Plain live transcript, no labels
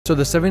So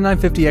the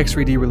 7950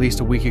 X3D released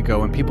a week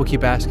ago and people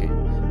keep asking,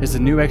 is the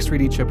new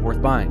X3D chip worth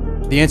buying?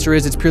 The answer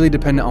is it's purely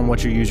dependent on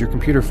what you use your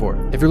computer for.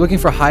 If you're looking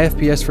for high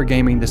FPS for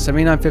gaming, the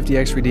 7950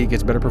 X3D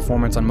gets better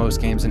performance on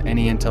most games than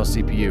any Intel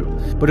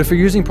CPU. But if you're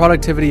using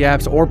productivity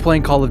apps or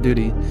playing Call of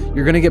Duty,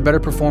 you're going to get better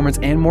performance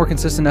and more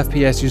consistent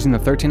FPS using the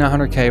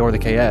 13900K or the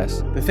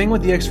KS. The thing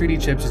with the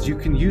X3D chips is you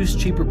can use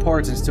cheaper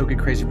parts and still get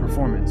crazy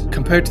performance,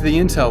 compared to the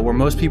Intel where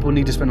most people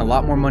need to spend a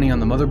lot more money on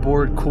the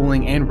motherboard,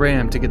 cooling, and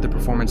RAM to get the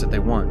performance that they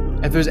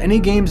want. If there's any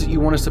games that you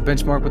want us to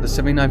benchmark with the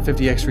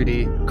 7950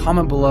 X3D,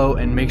 comment below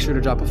and make sure to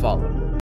drop a follow.